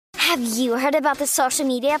Have you heard about the social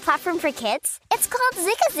media platform for kids? It's called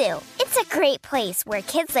Zigazoo. It's a great place where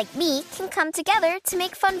kids like me can come together to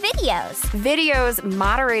make fun videos. Videos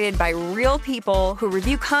moderated by real people who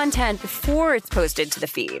review content before it's posted to the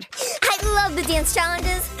feed. I love the dance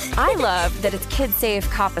challenges. I love that it's kid-safe,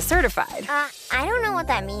 COPPA certified. I don't know what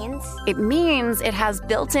that means. It means it has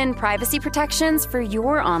built-in privacy protections for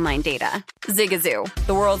your online data. Zigazoo,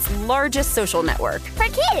 the world's largest social network. For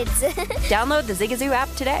kids. Download the Zigazoo app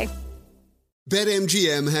today.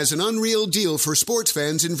 BetMGM has an unreal deal for sports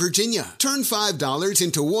fans in Virginia. Turn $5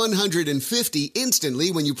 into $150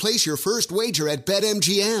 instantly when you place your first wager at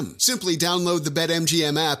BetMGM. Simply download the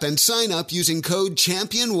BetMGM app and sign up using code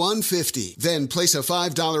CHAMPION150. Then place a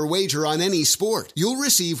 $5 wager on any sport. You'll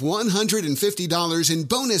receive $150 in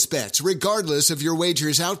bonus bets regardless of your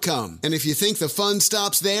wager's outcome. And if you think the fun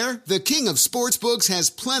stops there, the King of Sportsbooks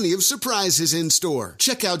has plenty of surprises in store.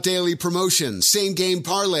 Check out daily promotions, same-game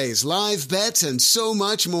parlays, live bets, and so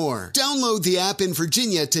much more. Download the app in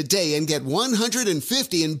Virginia today and get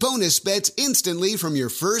 $150 in bonus bets instantly from your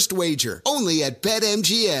first wager. Only at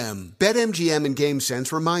BetMGM. BetMGM and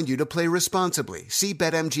GameSense remind you to play responsibly. See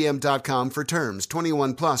BetMGM.com for terms.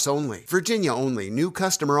 21 plus only. Virginia only. New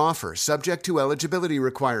customer offer. Subject to eligibility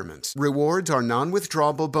requirements. Rewards are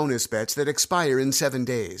non-withdrawable bonus bets that expire in 7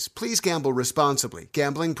 days. Please gamble responsibly.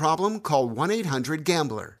 Gambling problem? Call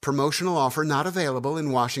 1-800-GAMBLER. Promotional offer not available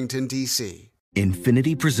in Washington, D.C.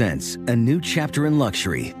 Infiniti presents a new chapter in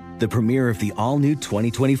luxury, the premiere of the all-new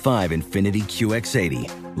 2025 Infiniti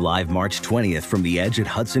QX80, live March 20th from the Edge at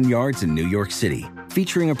Hudson Yards in New York City,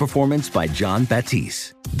 featuring a performance by John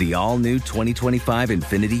Batiste. The all-new 2025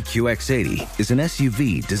 Infiniti QX80 is an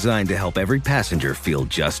SUV designed to help every passenger feel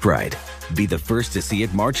just right. Be the first to see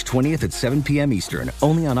it March 20th at 7 p.m. Eastern,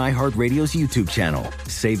 only on iHeartRadio's YouTube channel.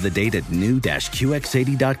 Save the date at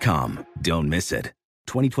new-QX80.com. Don't miss it.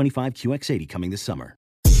 2025 QX80 coming this summer.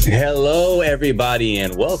 Hello, everybody,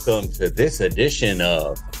 and welcome to this edition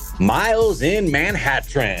of Miles in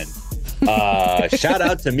ManhatTrend. Shout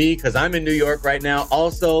out to me because I'm in New York right now.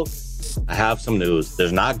 Also, I have some news.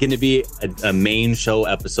 There's not going to be a main show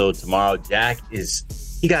episode tomorrow. Jack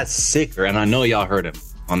he got sicker, and I know y'all heard him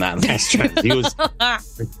on that last trend. He was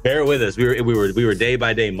bear with us. We were day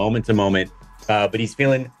by day, moment to moment, but he's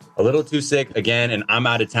feeling a little too sick again, and I'm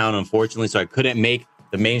out of town, unfortunately, so I couldn't make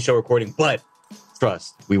the main show recording, but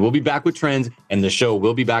trust, we will be back with trends, and the show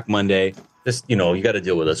will be back Monday. Just, you got to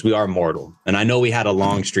deal with us. We are mortal. And I know we had a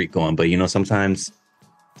long streak going, but, sometimes,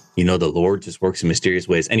 the Lord just works in mysterious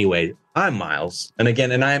ways. Anyway, I'm Miles. And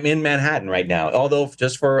I'm in Manhattan right now, although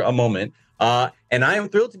just for a moment. And I am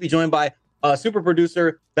thrilled to be joined by super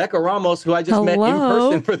producer Becca Ramos, who I just met in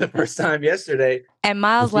person for the first time yesterday. And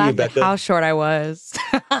Miles laughed at how short I was.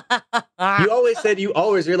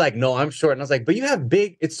 You're like, no, I'm short. And I was like, but you have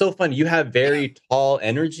it's so funny. You have very tall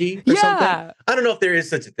energy or something. I don't know if there is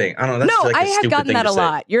such a thing. I don't know. That's I have gotten that a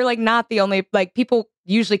lot. You're like not the only, people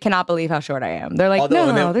usually cannot believe how short I am. They're like,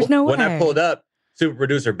 there's no way. When I pulled up, super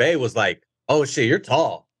producer Bay was like, oh shit, you're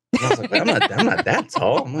tall. And I was like, I'm not that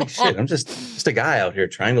tall. I'm like, shit, I'm just a guy out here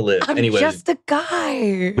trying to live. Anyways, just a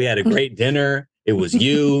guy. We had a great dinner. It was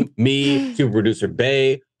you, me, super producer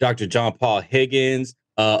Bay, Dr. John Paul Higgins,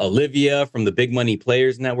 Olivia from the Big Money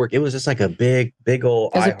Players Network. It was just like a big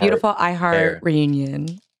old. It was a beautiful iHeart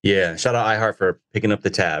reunion. Yeah, shout out iHeart for picking up the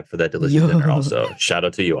tab for that delicious dinner. Also, shout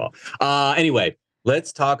out to you all. Anyway,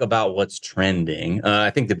 let's talk about what's trending. I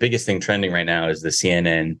think the biggest thing trending right now is the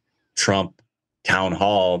CNN Trump town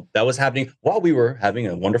hall that was happening while we were having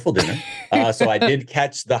a wonderful dinner. So I did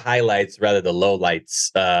catch the highlights, rather the low lights,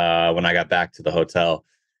 when I got back to the hotel.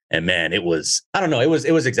 And man, it was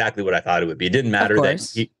exactly what I thought it would be. It didn't matter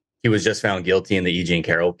that he was just found guilty in the E. Jean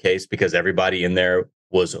Carroll case because everybody in there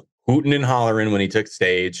was hooting and hollering when he took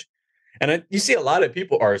stage. And you see a lot of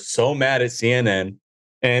people are so mad at CNN.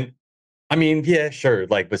 And I mean, yeah, sure.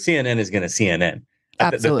 But CNN is going to CNN.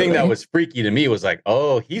 Absolutely. The thing that was freaky to me was like,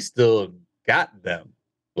 oh, he still got them.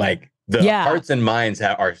 The hearts and minds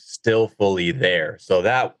are still fully there. So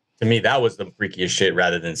that, to me, that was the freakiest shit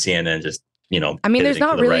rather than CNN just, I mean, there's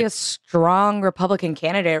not really a strong Republican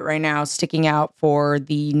candidate right now sticking out for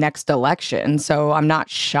the next election. So I'm not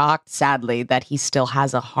shocked, sadly, that he still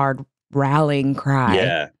has a hard rallying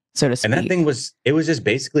cry, so to speak. And that thing was just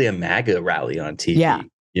basically a MAGA rally on TV. Yeah.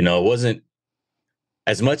 It wasn't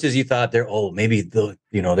as much as you thought maybe they're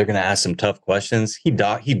going to ask some tough questions. He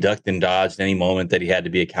ducked and dodged any moment that he had to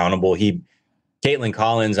be accountable. Caitlin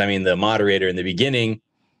Collins, the moderator in the beginning,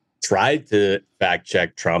 tried to fact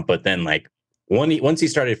check Trump, but then once he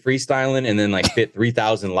started freestyling and then fit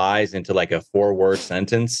 3,000 lies into a 4-word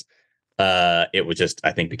sentence, it was just,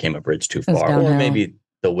 I think, became a bridge too far. Or maybe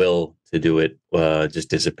the will to do it just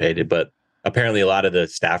dissipated. But apparently a lot of the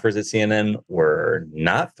staffers at CNN were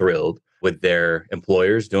not thrilled with their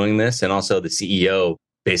employers doing this. And also the CEO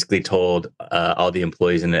basically told all the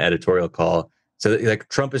employees in an editorial call, so like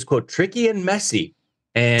Trump is, quote, tricky and messy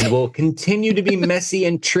and will continue to be messy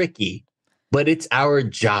and tricky, but it's our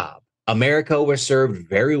job. America was served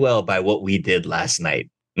very well by what we did last night.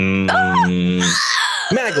 MAGA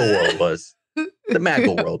world was. The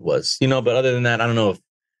MAGA world was, but other than that, I don't know if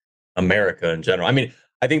America in general. I mean,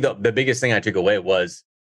 I think the biggest thing I took away was,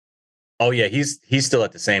 oh yeah, he's still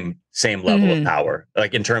at the same level of power,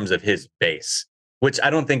 like in terms of his base, which I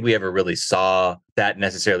don't think we ever really saw that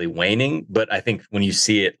necessarily waning. But I think when you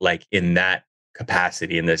see it like in that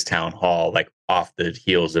capacity in this town hall, like off the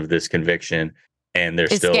heels of this conviction, and they're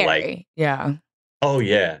still scary. Like, yeah, oh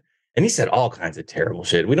yeah. And he said all kinds of terrible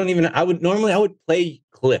shit. I would play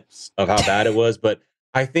clips of how bad it was, but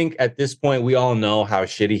I think at this point we all know how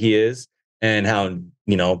shitty he is and how,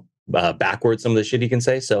 backwards some of the shit he can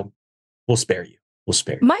say. So we'll spare you.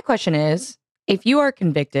 My question is, if you are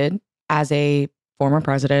convicted as a former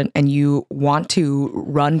president and you want to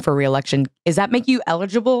run for re-election, does that make you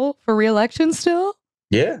eligible for re-election still?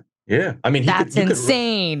 Yeah. I mean, that's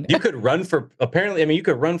insane. You could run for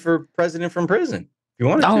president from prison. You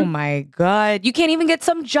wanted to. Oh my God. You can't even get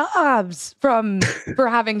some jobs for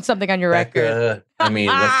having something on your record. I mean,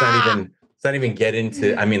 let's not even get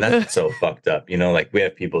into, I mean, that's so fucked up. Like we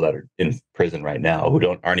have people that are in prison right now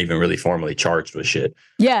who aren't even really formally charged with shit.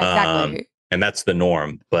 Yeah, exactly. And that's the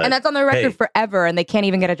norm. And that's on their record forever, and they can't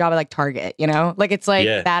even get a job at like Target, Like it's like,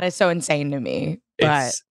 that is so insane to me.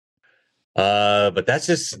 But that's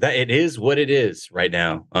just that. It is what it is right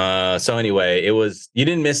now. So anyway, you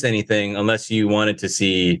didn't miss anything unless you wanted to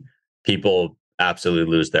see people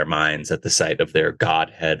absolutely lose their minds at the sight of their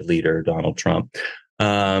Godhead leader, Donald Trump.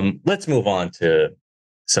 Let's move on to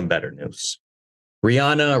some better news.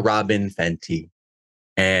 Rihanna, Robin Fenty,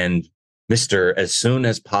 and Mr. As Soon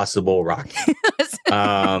as Possible Rocky.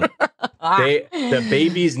 The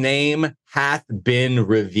baby's name hath been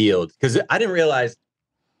revealed, because I didn't realize.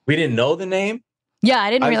 We didn't know the name. Yeah, I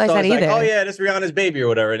didn't realize that either. Like, oh yeah, that's Rihanna's baby or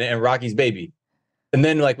whatever, and Rocky's baby. And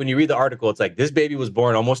then like when you read the article, it's like this baby was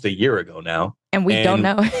born almost a year ago now. And we don't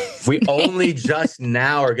know. We only just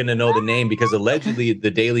now are going to know the name because allegedly the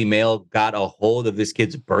Daily Mail got a hold of this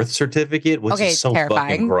kid's birth certificate, which is so terrifying.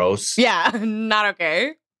 Fucking gross. Yeah, not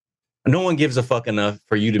okay. No one gives a fuck enough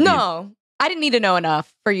for you to be. No, I didn't need to know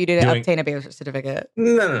enough for you to obtain a birth certificate.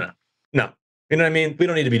 No. You know what I mean? We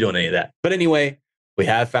don't need to be doing any of that. But anyway, we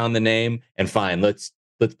have found the name, and fine, let's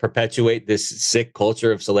perpetuate this sick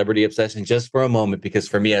culture of celebrity obsession just for a moment, because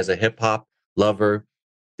for me as a hip hop lover,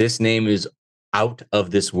 this name is out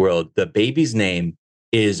of this world. The baby's name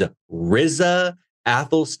is RZA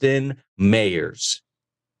Athelston Mayers.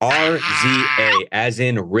 RZA, as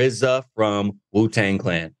in RZA from Wu-Tang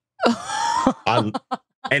Clan. And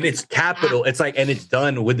it's capital. It's like, and it's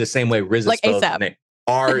done with the same way RZA like spells his name.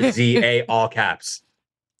 RZA, all caps.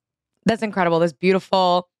 That's incredible. That's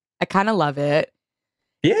beautiful. I kind of love it.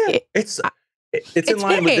 Yeah, it's in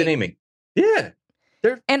line with the naming. Yeah,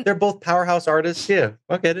 they're both powerhouse artists. Yeah,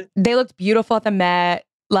 I get it. They looked beautiful at the Met.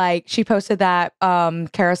 Like she posted that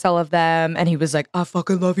carousel of them, and he was like, "I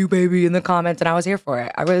fucking love you, baby," in the comments, and I was here for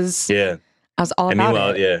it. I was all about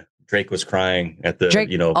meanwhile, it. Drake was crying at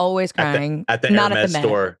the always crying at the Hermes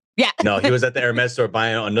store. Yeah, no, he was at the Hermes store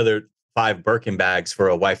buying another 5 Birkin bags for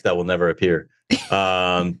a wife that will never appear.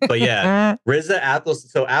 But yeah, RZA Athelston.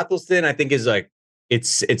 So Athelston, I think, is like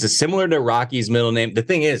it's a similar to Rocky's middle name. The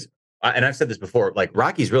thing is, and I've said this before, like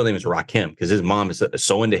Rocky's real name is Rakim because his mom is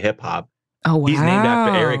so into hip hop. Oh wow. He's named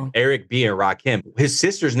after Eric B and Rakim. His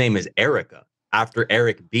sister's name is Erica after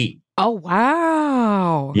Eric B. Oh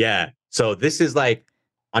wow. Yeah. So this is like,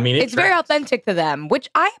 I mean, it's very authentic to them, which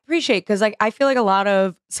I appreciate because like I feel like a lot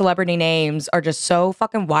of celebrity names are just so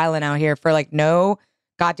fucking wilding out here for like no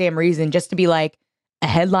goddamn reason, just to be like a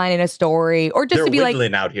headline in a story, or just to be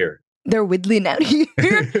like out here. They're whittling out here.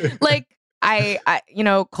 Like I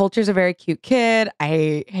Culture's a very cute kid.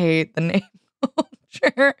 I hate the name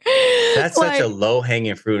Culture. That's like, such a low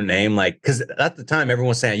hanging fruit name. Like, because at the time everyone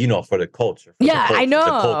was saying, for the culture. I know. The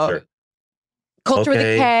culture. Culture with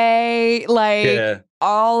a K. Like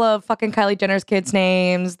all of fucking Kylie Jenner's kids'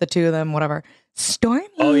 names, the two of them, whatever. Stormy.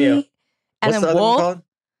 Oh yeah. And What's then the other Wolf. one called?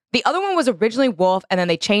 The other one was originally Wolf, and then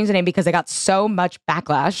they changed the name because they got so much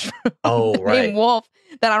backlash. Oh, right. Name Wolf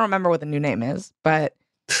that I don't remember what the new name is, but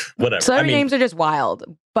whatever. Celebrity names are just wild.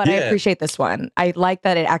 But I appreciate this one. I like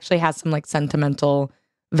that it actually has some like sentimental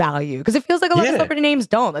value because it feels like a lot of celebrity names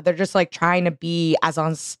don't. That they're just like trying to be as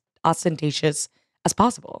ostentatious as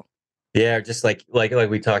possible. Yeah, just like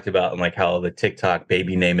we talked about, and like how the TikTok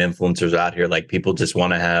baby name influencers out here, like people just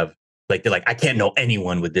want to have, like, they're like, I can't know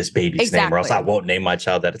anyone with this baby's name, or else I won't name my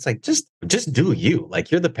child that. It's like, just do you.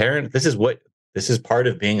 Like, you're the parent. This is part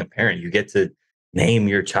of being a parent. You get to name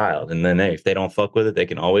your child, and then hey, if they don't fuck with it, they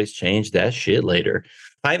can always change that shit later.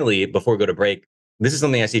 Finally, before we go to break, this is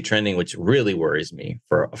something I see trending, which really worries me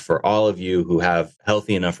for all of you who have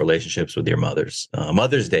healthy enough relationships with your mothers.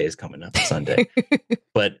 Mother's Day is coming up Sunday,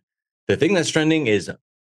 but the thing that's trending is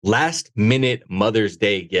last minute Mother's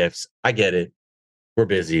Day gifts. I get it. We're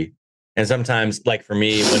busy. And sometimes, like for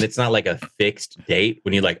me, when it's not like a fixed date,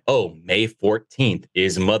 when you're like, oh, May 14th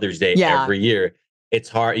is Mother's Day every year, it's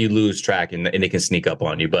hard. You lose track and it can sneak up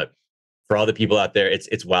on you. But for all the people out there,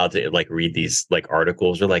 it's wild to like read these like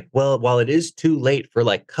articles or like, well, while it is too late for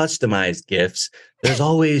like customized gifts, there's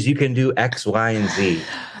always, you can do X, Y, and Z.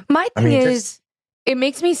 My thing is, it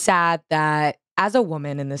makes me sad that as a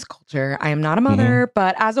woman in this culture, I am not a mother,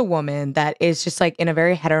 but as a woman that is just like in a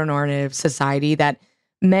very heteronormative society, that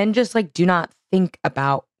men just like do not think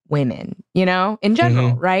about women, you know, in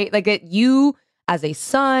general, right? Like that you as a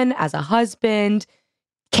son, as a husband,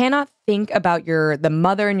 cannot think about the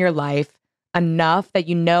mother in your life enough that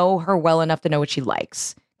you know her well enough to know what she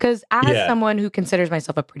likes. Because as someone who considers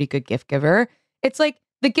myself a pretty good gift giver, it's like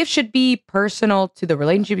the gift should be personal to the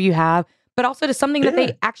relationship you have, but also to something that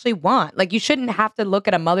they actually want. Like, you shouldn't have to look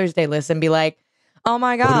at a Mother's Day list and be like, oh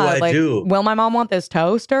my God, like, will my mom want this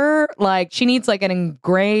toaster? Like, she needs like an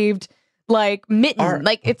engraved like mitten.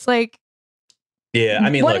 Like, it's like, I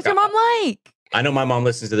mean, what is your mom like? I know my mom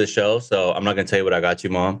listens to the show, so I'm not going to tell you what I got you,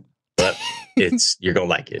 Mom, but you're going to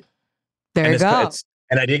like it. There you go.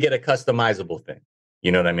 And I did get a customizable thing.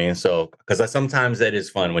 You know what I mean? So, because sometimes that is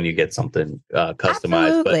fun when you get something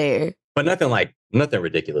customized, but nothing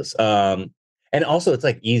ridiculous. And also it's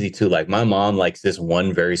like easy too. Like my mom likes this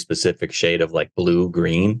one very specific shade of like blue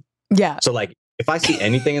green. Yeah. So like if I see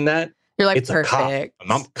anything in that, you're like, it's perfect.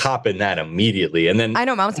 I'm copping that immediately. And then I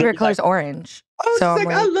know mom's favorite color is orange.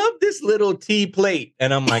 I love this little tea plate.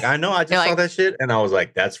 And I'm like, I know, I just saw that shit. And I was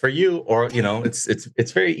like, that's for you. Or, you know,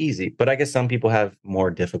 it's very easy. But I guess some people have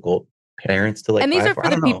more difficult parents to like. And these are for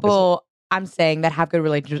the people I'm saying that have good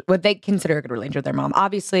relationships, what they consider a good relationship with their mom.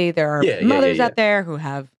 Obviously, there are mothers out there who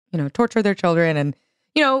have, you know, tortured their children and,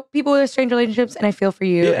 you know, people with strange relationships. And I feel for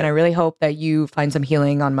you. And I really hope that you find some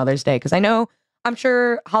healing on Mother's Day. Because I'm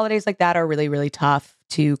sure holidays like that are really, really tough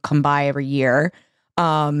to come by every year.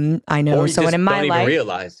 I know someone in my life. Don't even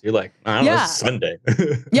realize. You're like, I don't know, it's Sunday.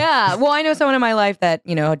 Well, I know someone in my life that,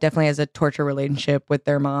 you know, definitely has a torture relationship with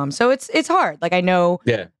their mom. So it's hard. Like, I know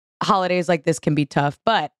holidays like this can be tough.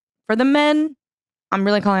 But for the men, I'm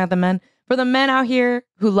really calling out the men. For the men out here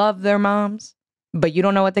who love their moms, but you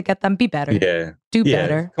don't know what to get them, be better. Yeah. Do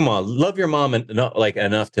better. Come on. Love your mom and like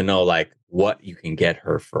enough to know like what you can get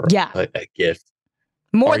her for a gift.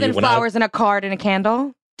 More than flowers and a card and a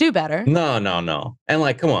candle. Do better. No. And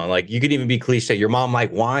like, come on, like you could even be cliche. Your mom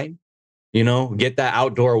like wine, you know, get that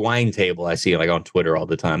outdoor wine table. I see like on Twitter all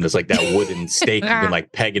the time. There's like that wooden stake you can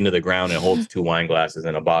like peg into the ground and holds 2 wine glasses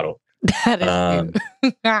and a bottle. That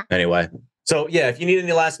is cute. Anyway. So yeah, if you need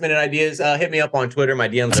any last minute ideas, hit me up on Twitter. My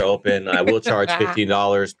DMs are open. I will charge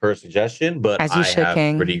 $15 per suggestion, but I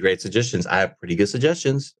have pretty great suggestions. I have pretty good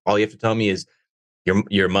suggestions. All you have to tell me is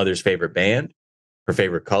your mother's favorite band, her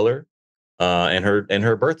favorite color, and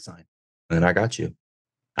her birth sign, and I got you.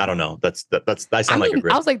 I don't know. I sound like a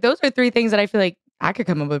grip. I was like, those are 3 things that I feel like I could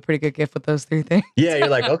come up with a pretty good gift with those 3 things. Yeah, you're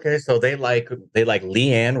like, okay, so they like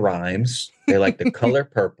Leanne Rhymes. They like the color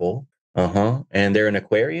purple. And they're an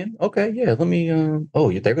Aquarian. Okay, yeah. Let me.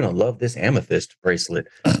 They're gonna love this amethyst bracelet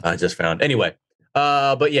I just found. Anyway,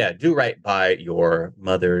 but yeah, do right by your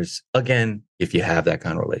mothers again if you have that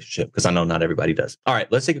kind of relationship, because I know not everybody does. All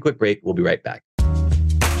right, let's take a quick break. We'll be right back.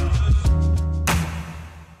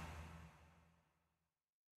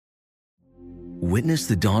 Witness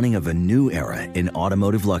the dawning of a new era in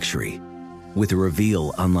automotive luxury with a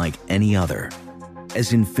reveal unlike any other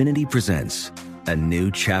as Infiniti presents a new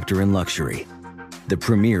chapter in luxury, the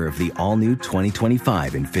premiere of the all-new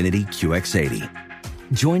 2025 Infiniti QX80.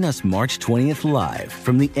 Join us March 20th live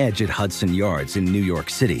from the Edge at Hudson Yards in New York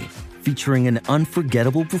City, featuring an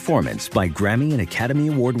unforgettable performance by Grammy and Academy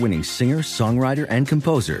Award-winning singer, songwriter, and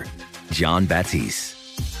composer, Jon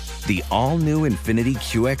Batiste. The all-new Infiniti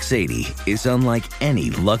QX80 is unlike any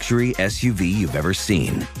luxury SUV you've ever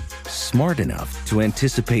seen. Smart enough to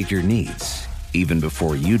anticipate your needs, even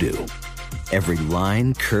before you do. Every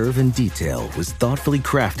line, curve, and detail was thoughtfully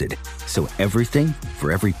crafted, so everything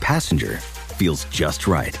for every passenger feels just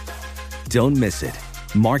right. Don't miss it.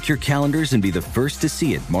 Mark your calendars and be the first to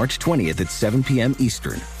see it March 20th at 7 p.m.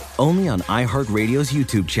 Eastern, only on iHeartRadio's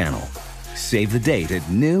YouTube channel. Save the date at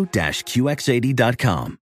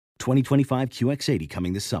new-QX80.com. 2025 QX80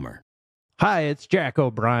 coming this summer. Hi, it's Jack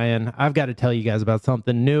O'Brien. I've got to tell you guys about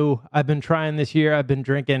something new I've been trying this year. I've been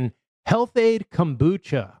drinking Health Aid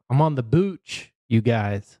Kombucha. I'm on the booch, you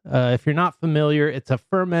guys. If you're not familiar, it's a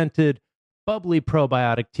fermented, bubbly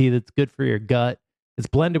probiotic tea that's good for your gut. It's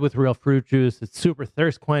blended with real fruit juice. It's super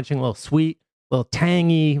thirst-quenching, a little sweet, a little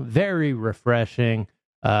tangy, very refreshing.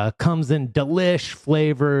 Comes in delish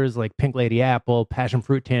flavors like pink lady apple, passion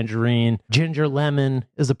fruit tangerine, ginger lemon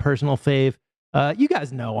is a personal fave. You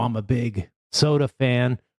guys know I'm a big soda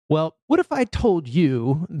fan. Well, what if I told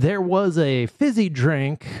you there was a fizzy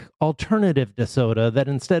drink alternative to soda that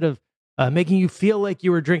instead of making you feel like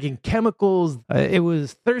you were drinking chemicals, it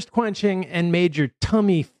was thirst quenching and made your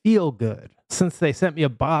tummy feel good? Since they sent me a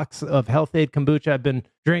box of Health Aid Kombucha, I've been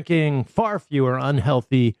drinking far fewer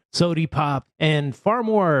unhealthy sody pop and far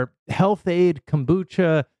more Health Aid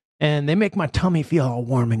Kombucha, and they make my tummy feel all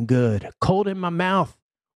warm and good. Cold in my mouth,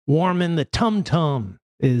 warm in the tum-tum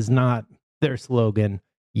is not their slogan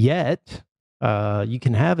yet. You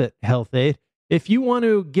can have it, Health Aid. If you want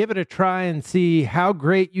to give it a try and see how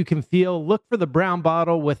great you can feel, look for the brown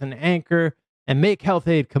bottle with an anchor and make Health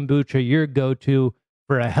Aid Kombucha your go-to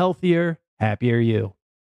for a healthier, happier you.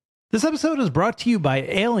 This episode is brought to you by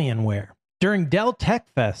Alienware. During Dell Tech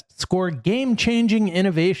Fest, score game-changing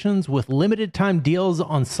innovations with limited-time deals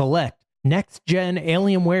on select next-gen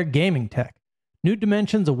Alienware gaming tech. New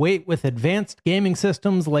dimensions await with advanced gaming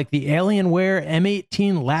systems like the Alienware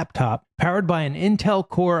M18 laptop, powered by an Intel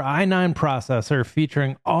Core i9 processor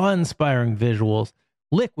featuring awe-inspiring visuals,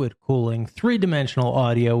 liquid cooling, three-dimensional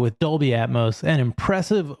audio with Dolby Atmos, and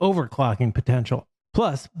impressive overclocking potential.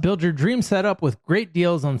 Plus, build your dream setup with great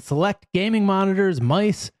deals on select gaming monitors,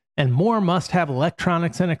 mice, and more must-have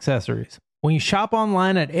electronics and accessories. When you shop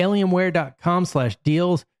online at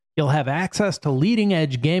alienware.com/deals, you'll have access to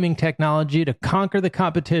leading-edge gaming technology to conquer the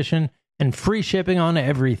competition and free shipping on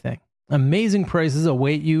everything. Amazing prices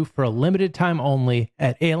await you for a limited time only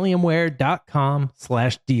at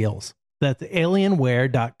alienware.com/deals. That's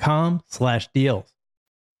alienware.com/deals.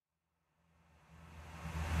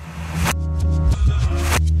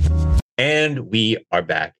 And we are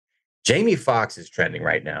back. Jamie Foxx is trending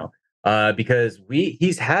right now because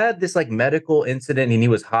he's had this like medical incident and he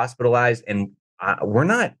was hospitalized, and we're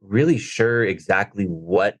not really sure exactly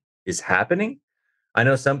what is happening. I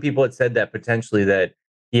know some people had said that potentially that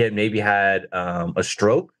he had maybe had a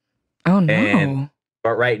stroke. Oh no!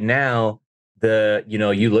 But right now,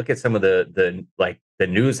 you look at some of the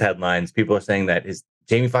news headlines. People are saying that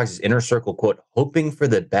Jamie Foxx's inner circle, quote, hoping for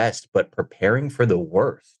the best but preparing for the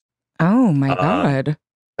worst. Oh my God.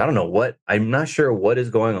 I don't know I'm not sure what is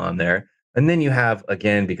going on there. And then you have,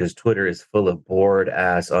 again, because Twitter is full of bored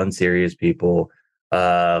ass, unserious people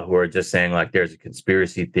who are just saying like there's a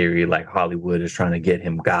conspiracy theory, like Hollywood is trying to get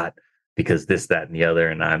him got because this, that, and the other.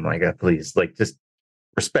 And I'm like, please, like, just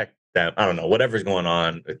respect that. I don't know, whatever's going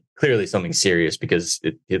on. Clearly something serious because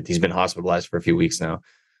he's been hospitalized for a few weeks now.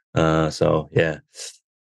 So yeah,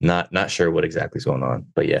 not sure what exactly is going on,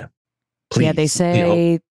 but yeah. Please, yeah, they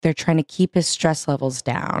say they're trying to keep his stress levels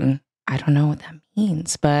down. I don't know what that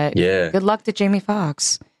means, but yeah, good luck to Jamie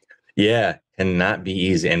Foxx. Yeah, cannot be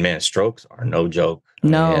easy. And man, strokes are no joke.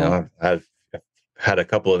 No, I've had a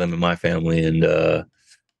couple of them in my family, and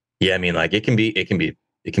yeah, I mean, like it can be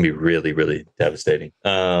really, really devastating.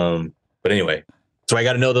 But anyway, so I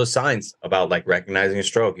got to know those signs about like recognizing a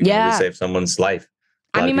stroke. You know, to save someone's life.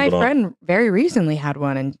 I mean, my friend very recently had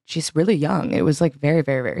one, and she's really young. It was like very,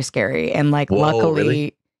 very, very scary. And like, luckily,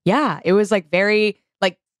 really? Yeah, it was like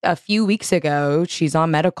a few weeks ago, she's on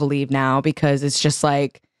medical leave now because it's just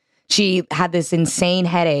like she had this insane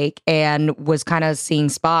headache and was kind of seeing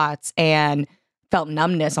spots and felt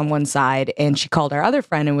numbness on one side. And she called her other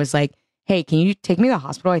friend and was like, hey, can you take me to the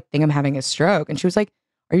hospital? I think I'm having a stroke. And she was like,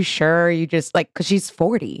 are you sure? You just like, because she's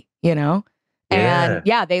 40, you know? And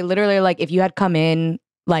yeah, they literally like, if you had come in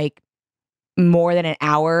like more than an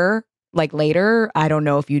hour like later, I don't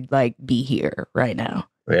know if you'd like be here right now.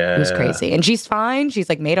 Yeah. It was crazy. And she's fine. She's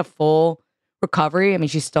like made a full recovery. I mean,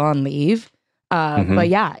 she's still on leave. But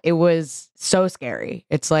yeah, it was so scary.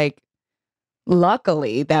 It's like,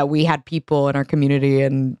 luckily that we had people in our community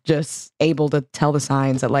and just able to tell the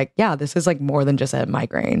signs that like, yeah, this is like more than just a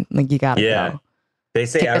migraine. Like you gotta go. They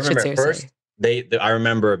say, I remember at first, I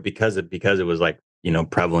remember because it was like, you know,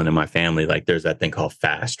 prevalent in my family, like there's that thing called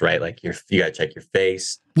FAST, right? Like you gotta check your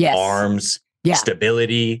face, arms,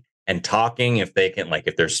 stability, and talking if they can, like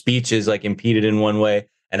if their speech is like impeded in one way.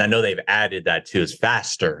 And I know they've added that too. It's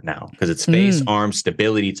faster now because it's face, arm,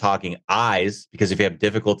 stability, talking, eyes. Because if you have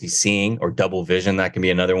difficulty seeing or double vision, that can be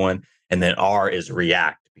another one. And then R is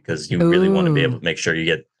react because you really want to be able to make sure you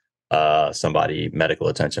get somebody medical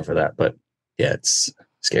attention for that. But yeah, it's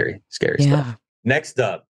scary stuff. Next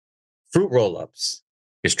up, fruit roll-ups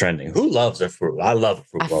is trending. Who loves a fruit? I love a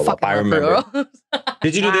fruit roll-up. I remember.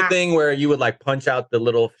 Did you do the thing where you would like punch out the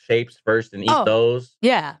little shapes first and eat those?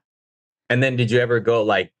 Yeah. And then did you ever go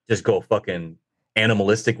like just go fucking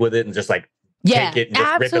animalistic with it and just like take it and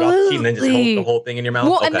just rip it off the sheet and then just hold the whole thing in your mouth?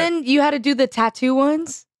 Well, and then you had to do the tattoo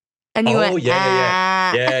ones. And you went,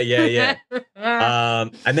 yeah.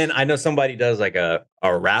 And then I know somebody does like a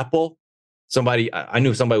rapple. I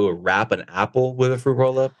knew somebody would wrap an apple with a fruit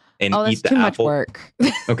roll up and eat the apple. Much work.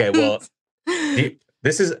 Okay, well,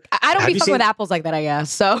 this is. I don't be fucking with apples like that, I guess.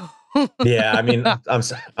 So. Yeah, I mean,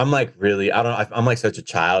 I'm like really. I'm like such a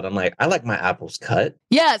child. I'm like I like my apples cut.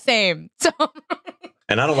 Yeah, same. So.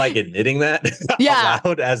 And I don't like admitting that out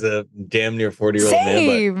loud as a damn near 40-year-old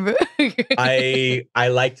man. But I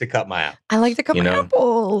like to cut my apples. I like to cut my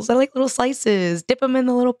apples. I like little slices. Dip them in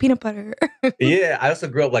the little peanut butter. Yeah, I also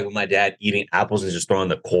grew up like with my dad eating apples and just throwing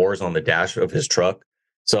the cores on the dash of his truck.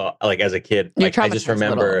 So like as a kid, like I just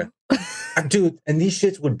remember, dude, and these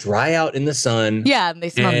shits would dry out in the sun. Yeah, and they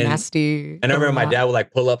smell nasty. And I remember my dad would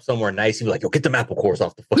like pull up somewhere nice. He'd be like, "Yo, get them apple cores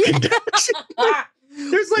off the fucking dash."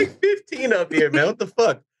 There's like 15 up here, man. What the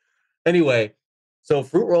fuck? Anyway, so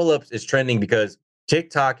fruit roll-ups is trending because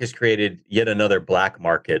TikTok has created yet another black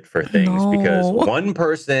market for things because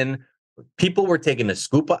people were taking a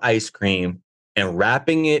scoop of ice cream and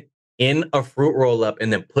wrapping it in a fruit roll-up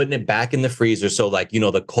and then putting it back in the freezer. So like,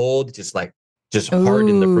 the cold just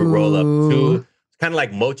hardened the fruit roll-up to kind of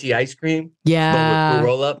like mochi ice cream. Yeah. But with fruit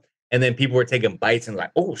roll-up. And then people were taking bites and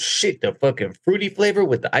like, oh shit, the fucking fruity flavor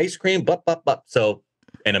with the ice cream. So,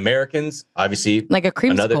 and Americans, obviously. Like a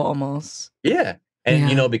creamsicle almost. Yeah.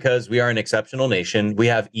 And, because we are an exceptional nation, we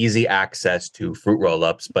have easy access to fruit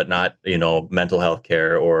roll-ups, but not, mental health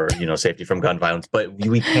care or, safety from gun violence. But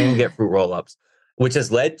we can get fruit roll-ups, which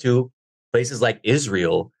has led to places like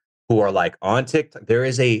Israel who are like on TikTok. There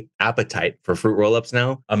is a appetite for fruit roll-ups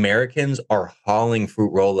now. Americans are hauling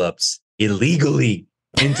fruit roll-ups illegally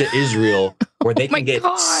into Israel where they can get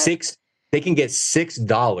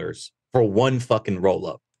 $6 for one fucking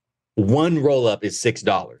roll-up. One roll-up is $6.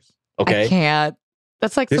 Okay. I can't.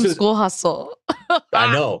 That's like some school hustle.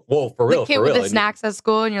 I know. Well, for real. The kid with the snacks at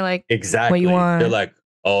school and you're like, exactly. What you want? They're like,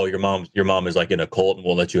 oh, your mom is like in a cult and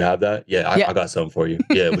won't let you have that. Yeah, I got something for you.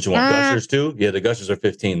 Yeah, what you want? Gushers too? Yeah, the Gushers are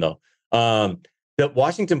 15 though. The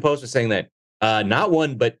Washington Post was saying that not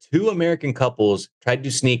one, but two American couples tried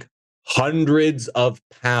to sneak hundreds of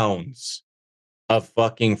pounds of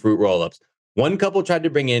fucking fruit roll-ups. One couple tried to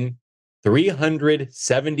bring in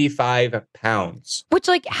 375 pounds. Which,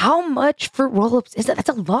 like, how much fruit roll-ups is that? That's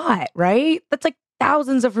a lot, right? That's like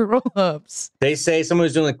thousands of fruit roll-ups. They say someone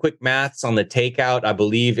was doing like quick maths on the takeout. I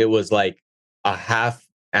believe it was like a half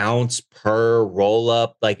ounce per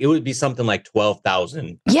roll-up. Like it would be something like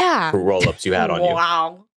 12,000 fruit roll-ups you had on you.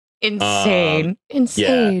 Wow. Insane.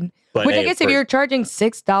 Yeah. But which I guess if you're charging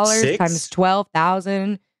 $6 times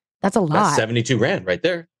 12,000, that's a lot. That's 72 grand right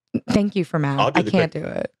there. Thank you for math. I can't do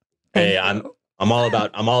it. I'm all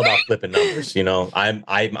about flipping numbers. I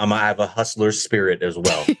have a hustler's spirit as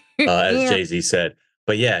well, as Jay-Z said.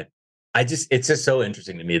 But yeah, it's just so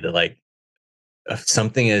interesting to me that like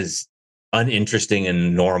something as uninteresting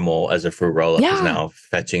and normal as a fruit roll-up is now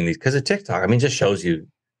fetching these because of TikTok. I mean, just shows you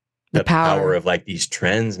the power of like these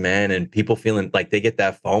trends, man, and people feeling like they get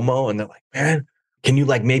that FOMO and they're like, man, can you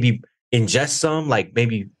like maybe ingest some, like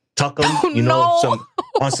maybe tuck them,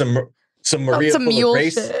 some Maria some full of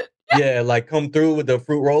grace. Shit. Yeah, like come through with the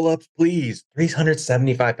fruit roll-ups, please.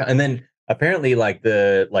 375 pounds. And then apparently like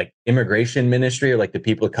the immigration ministry or like the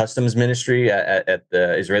people customs ministry at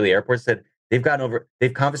the Israeli airport said they've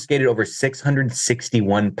confiscated over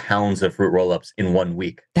 661 pounds of fruit roll-ups in 1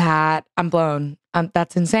 week. I'm blown.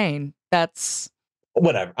 That's insane. That's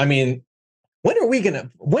whatever. I mean, when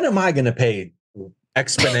am I gonna pay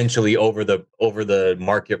exponentially over the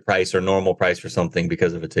market price or normal price for something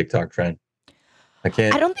because of a TikTok trend? I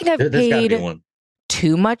don't think I've paid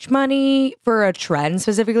too much money for a trend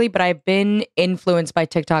specifically, but I've been influenced by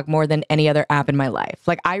TikTok more than any other app in my life.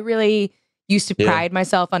 Like I really used to pride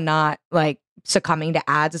myself on not like succumbing to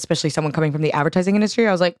ads, especially someone coming from the advertising industry.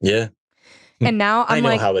 I was like, yeah. And now I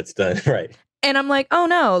know how it's done, right? And I'm like, oh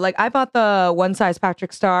no, like I bought the One Size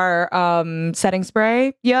Patrick Star setting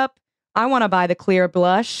spray. Yep. I want to buy the clear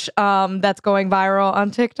blush that's going viral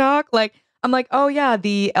on TikTok. Like, I'm like, oh yeah, the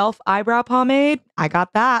e.l.f. eyebrow pomade. I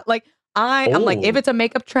got that. Like, I'm like, if it's a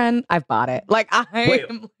makeup trend, I've bought it. Like Wait,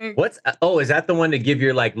 is that the one to give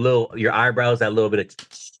your like your eyebrows that little bit of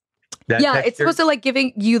that texture? It's supposed to like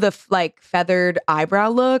giving you the like feathered eyebrow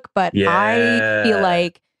look, but I feel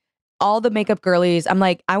like all the makeup girlies, I'm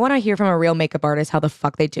like, I want to hear from a real makeup artist how the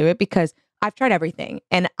fuck they do it, because I've tried everything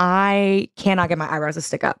and I cannot get my eyebrows to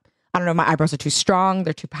stick up. I don't know, my eyebrows are too strong,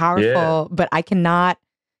 they're too powerful, but I cannot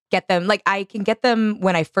get them. Like I can get them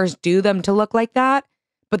when I first do them to look like that,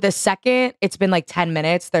 but the second it's been like 10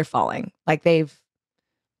 minutes, they're falling. Like they're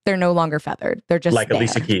no longer feathered. They're just like there.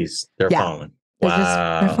 Alicia Keys. They're falling.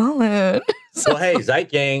 They're falling. Well, hey, Zeit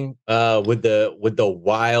Gang, with the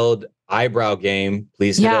wild eyebrow game,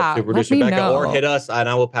 please hit up Super Producer Becca or hit us, and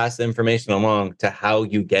I will pass the information along to how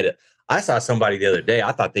you get it. I saw somebody the other day.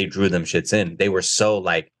 I thought they drew them shits in. They were so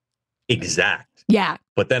like exact. Yeah.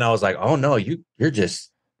 But then I was like, oh no, you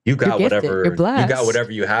got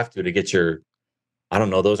whatever you have to get your, I don't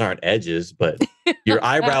know, those aren't edges, but your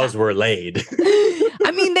eyebrows were laid.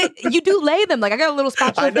 I mean, you do lay them. Like I got a little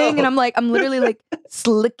spatula thing, and I'm literally like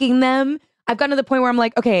slicking them. I've gotten to the point where I'm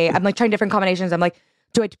like, okay, I'm like trying different combinations. I'm like,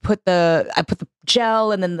 do I put the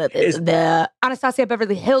gel and then the Anastasia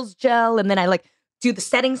Beverly Hills gel, and then I like do the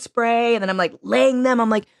setting spray, and then I'm like laying them. I'm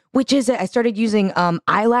like, which is it? I started using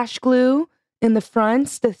eyelash glue in the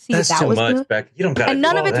fronts to see if that was too much, Becca. You don't got to. And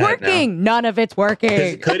none of it's working. None of it's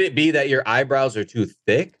working. Could it be that your eyebrows are too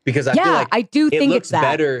thick? Because I feel like I do think it's that.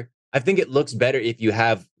 Better. I think it looks better if you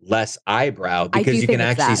have less eyebrow, because you can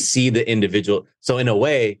actually see the individual. So in a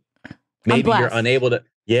way, maybe you're unable to.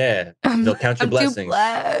 Yeah, they'll count your blessings.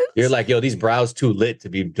 You're like, yo, these brows too lit to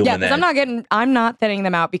be doing that. I'm not thinning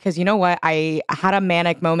them out, because you know what? I had a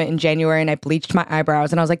manic moment in January and I bleached my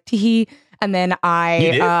eyebrows and I was like, tee. And then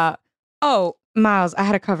Miles, I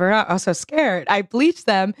had to cover up. I was so scared. I bleached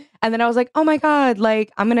them and then I was like, oh my God,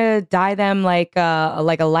 like I'm gonna dye them like a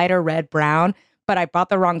lighter red brown. But I bought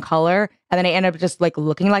the wrong color and then I ended up just like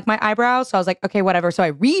looking like my eyebrows. So I was like, okay, whatever. So I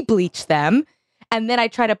re-bleached them. And then I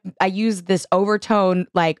used this overtone,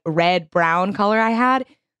 like red brown color I had.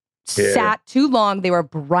 Sat too long. They were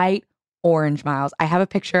bright orange, Miles. I have a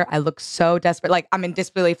picture. I look so desperate. Like I'm in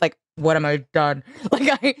disbelief. Like, what am I done?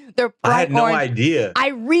 Like they're bright I had no orange. idea. I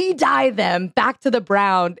re-dyed them back to the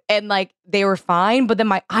brown and like they were fine. But then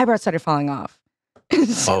my eyebrows started falling off.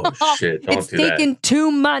 So, oh shit. It's taken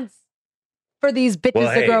 2 months for these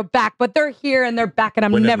bitches to grow back. But they're here and they're back and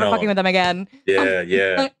I'm never fucking with them again.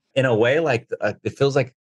 Yeah. In a way, like it feels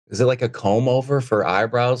like, is it like a comb over for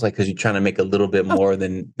eyebrows? Like, because you're trying to make a little bit more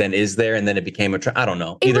than is there, and then it became a trend. I don't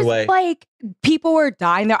know. Either way, like people were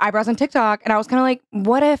dyeing their eyebrows on TikTok, and I was kind of like,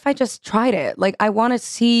 what if I just tried it? Like, I want to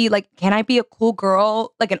see, like, can I be a cool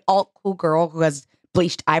girl, like an alt cool girl who has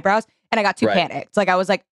bleached eyebrows? And I got too panicked. Like, I was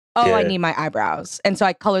like, I need my eyebrows, and so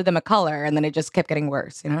I colored them a color, and then it just kept getting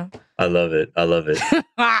worse. You know? I love it.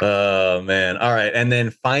 Oh man! All right, and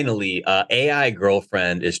then finally, AI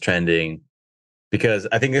girlfriend is trending, because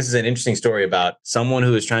I think this is an interesting story about someone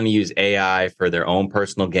who is trying to use AI for their own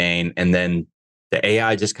personal gain, and then the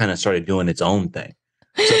AI just kind of started doing its own thing.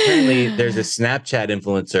 So apparently, there's a Snapchat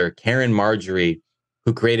influencer, Karen Marjorie,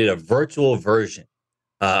 who created a virtual version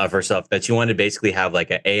of herself that she wanted to basically have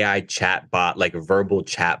like an AI chat bot, like a verbal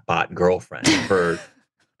chat bot girlfriend for,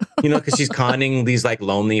 because she's conning these like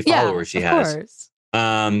lonely followers she has. Course.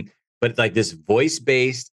 But like this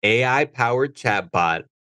voice-based AI-powered chat bot,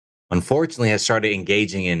 unfortunately, has started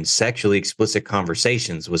engaging in sexually explicit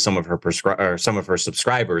conversations with some of her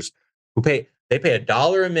subscribers who pay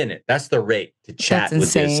 $1 a minute. That's the rate to chat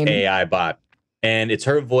with this AI bot. And it's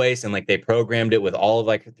her voice, and like they programmed it with all of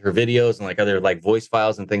like her videos and like other like voice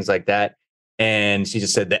files and things like that. And she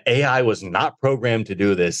just said the AI was not programmed to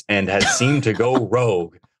do this and has seemed to go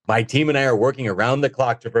rogue. My team and I are working around the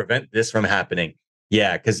clock to prevent this from happening.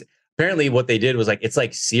 Yeah, because apparently what they did was like, it's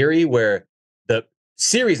like Siri, where the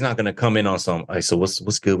Siri's not going to come in on some, so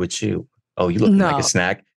what's good with you? Oh, you look like a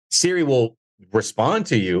snack. Siri will respond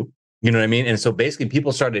to you. You know what I mean? And so basically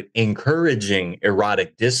people started encouraging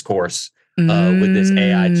erotic discourse with this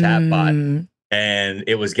AI chatbot, and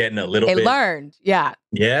it was getting a little bit. It learned, yeah,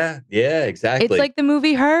 exactly. It's like the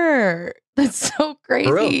movie Her. That's so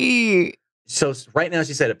crazy. So right now,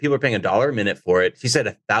 she said people are paying $1 a minute for it. She said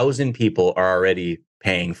 1,000 people are already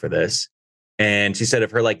paying for this, and she said of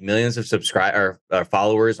her like millions of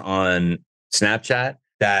followers on Snapchat,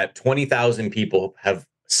 that 20,000 people have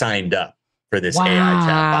signed up for this AI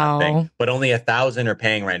chatbot thing, but only 1,000 are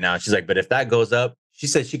paying right now. She's like, but if that goes up, she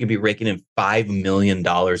said she could be raking in $5 million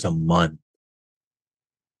a month.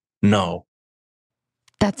 No.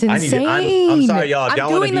 That's insane. I'm sorry, y'all. I'm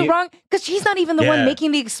doing the wrong, because she's not even the one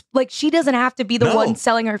making the, like, she doesn't have to be the one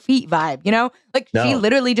selling her feet vibe, Like, she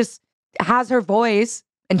literally just has her voice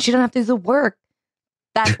and she don't have to do the work.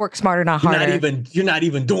 That's work smarter, not harder. You're not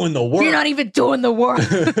even doing the work. You're not even doing the work.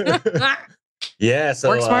 Yeah, so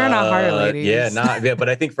work smarter, not harder, ladies. But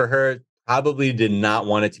I think for her, probably did not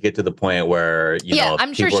want it to get to the point where you know.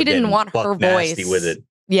 I'm sure she didn't want her voice with it.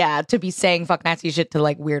 Yeah, to be saying fuck nasty shit to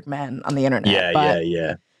like weird men on the internet.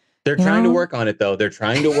 Yeah. They're trying to work on it though. They're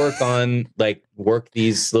trying to work on work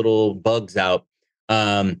these little bugs out.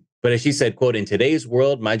 But as she said, quote, in today's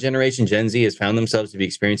world, my generation, Gen Z, has found themselves to be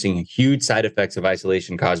experiencing huge side effects of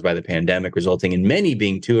isolation caused by the pandemic, resulting in many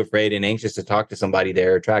being too afraid and anxious to talk to somebody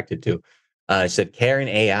they're attracted to. She said, Karen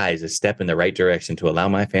AI is a step in the right direction to allow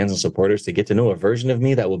my fans and supporters to get to know a version of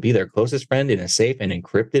me that will be their closest friend in a safe and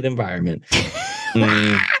encrypted environment.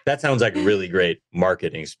 That sounds like a really great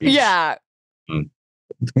marketing speech. Yeah.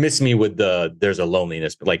 Miss me with there's a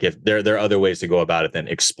loneliness, but like if there are other ways to go about it than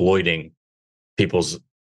exploiting people's,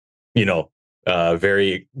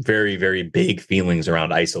 very, very, very big feelings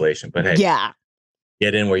around isolation. But hey,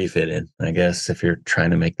 get in where you fit in, I guess, if you're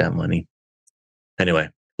trying to make that money. Anyway,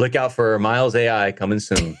 look out for Miles AI coming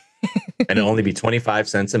soon. And it'll only be 25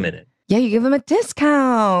 cents a minute. Yeah, you give them a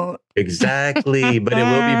discount. Exactly. But it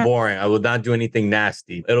will be boring. I will not do anything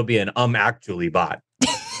nasty. It'll be an actually bot.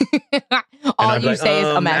 All you say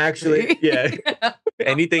is actually. Yeah.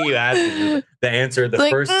 Anything you ask is the answer, the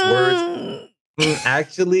first words.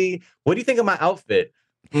 Actually, what do you think of my outfit?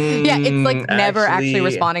 Yeah, it's like never actually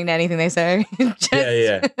responding to anything they say. Just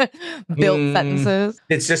built sentences.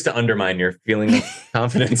 It's just to undermine your feeling of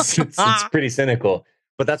confidence. It's pretty cynical.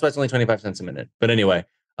 But that's why it's only 25 cents a minute. But anyway,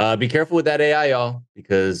 be careful with that AI, y'all,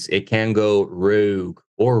 because it can go rogue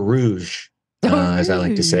or rouge, as I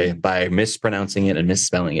like to say, by mispronouncing it and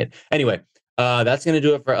misspelling it. Anyway, that's going to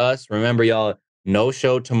do it for us. Remember, y'all, no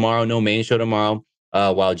show tomorrow, no main show tomorrow,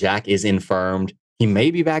 while Jack is infirmed. He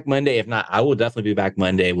may be back Monday. If not, I will definitely be back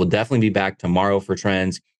Monday. We'll definitely be back tomorrow for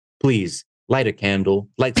Trends. Please light a candle,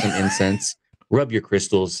 light some incense, rub your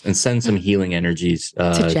crystals, and send some healing energies to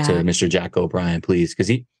Mr. Jack O'Brien, please.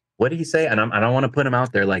 Because what did he say? And I don't want to put him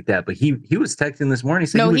out there like that, but he was texting this morning.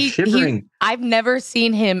 He said he was shivering. I've never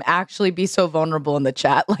seen him actually be so vulnerable in the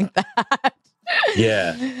chat like that.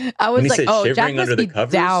 Yeah. I was like, oh, Jack must be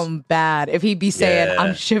down bad if he'd be saying,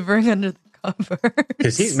 I'm shivering under the covers.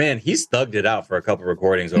 Because he's thugged it out for a couple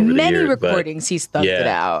recordings over the years. Many recordings he's thugged it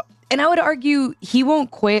out. And I would argue he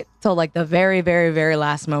won't quit till like the very, very, very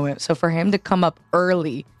last moment. So for him to come up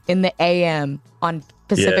early in the AM on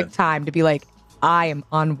Pacific time to be like, I am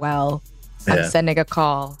unwell. I'm sending a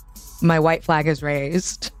call. My white flag is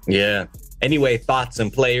raised. Yeah. Anyway, thoughts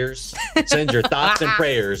and players. Send your thoughts and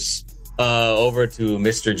prayers over to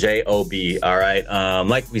Mr. J.O.B. All right.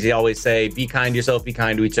 Like we always say, be kind to yourself, be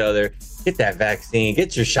kind to each other. Get that vaccine.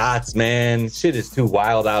 Get your shots, man. Shit is too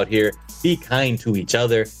wild out here. Be kind to each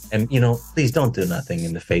other. And, please don't do nothing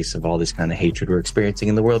in the face of all this kind of hatred we're experiencing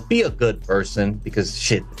in the world. Be a good person because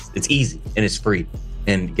shit, it's easy and it's free.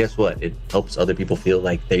 And guess what? It helps other people feel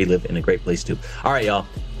like they live in a great place too. All right, y'all.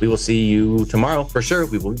 We will see you tomorrow for sure.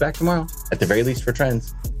 We will be back tomorrow at the very least for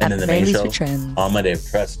Trends. And then the main show on Monday.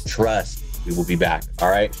 Trust. We will be back. All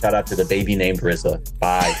right. Shout out to the baby named Rissa.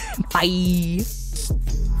 Bye. Bye.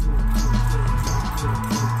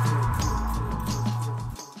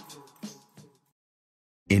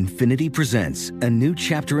 Infinity presents a new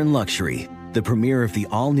chapter in luxury, the premiere of the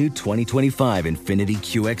all-new 2025 Infinity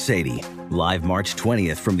QX80, live March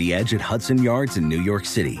 20th from the Edge at Hudson Yards in New York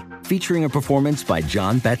City, featuring a performance by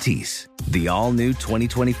John Batiste. The all-new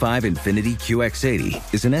 2025 Infinity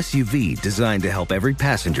QX80 is an SUV designed to help every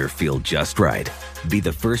passenger feel just right. Be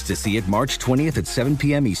the first to see it March 20th at 7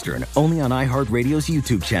 p.m. Eastern, only on iHeartRadio's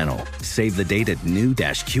YouTube channel. Save the date at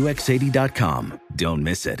new-QX80.com. Don't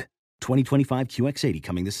miss it. 2025 QX80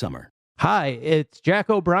 coming this summer. Hi, it's Jack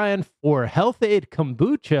O'Brien for Health Aid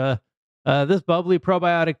Kombucha. This bubbly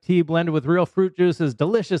probiotic tea blended with real fruit juice is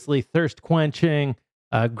deliciously thirst-quenching,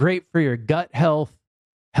 great for your gut health.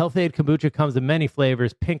 Health Aid Kombucha comes in many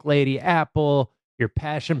flavors: Pink Lady Apple, your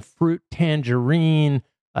passion fruit tangerine,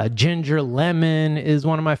 ginger lemon is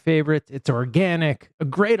one of my favorites. It's organic, a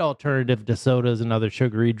great alternative to sodas and other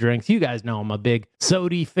sugary drinks. You guys know I'm a big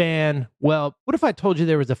soda fan. Well, what if I told you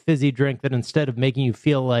there was a fizzy drink that instead of making you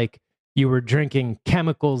feel like you were drinking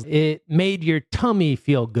chemicals, it made your tummy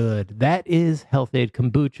feel good? That is Health Aid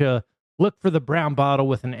Kombucha. Look for the brown bottle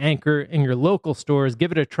with an anchor in your local stores.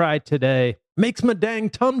 Give it a try today. Makes my dang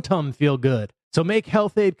tum-tum feel good. So make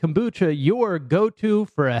Health Aid Kombucha your go-to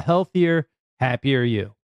for a healthier, happier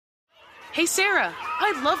you. Hey, Sarah,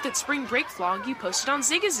 I love that spring break vlog you posted on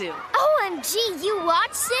Zigazoo. OMG, you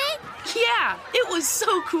watched it? Yeah, it was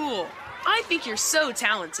so cool. I think you're so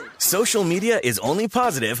talented. Social media is only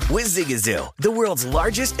positive with Zigazoo, the world's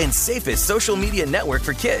largest and safest social media network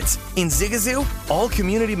for kids. In Zigazoo, all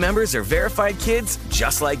community members are verified kids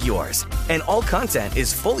just like yours, and all content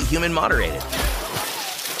is fully human moderated.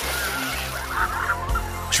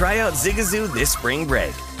 Try out Zigazoo this spring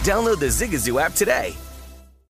break. Download the Zigazoo app today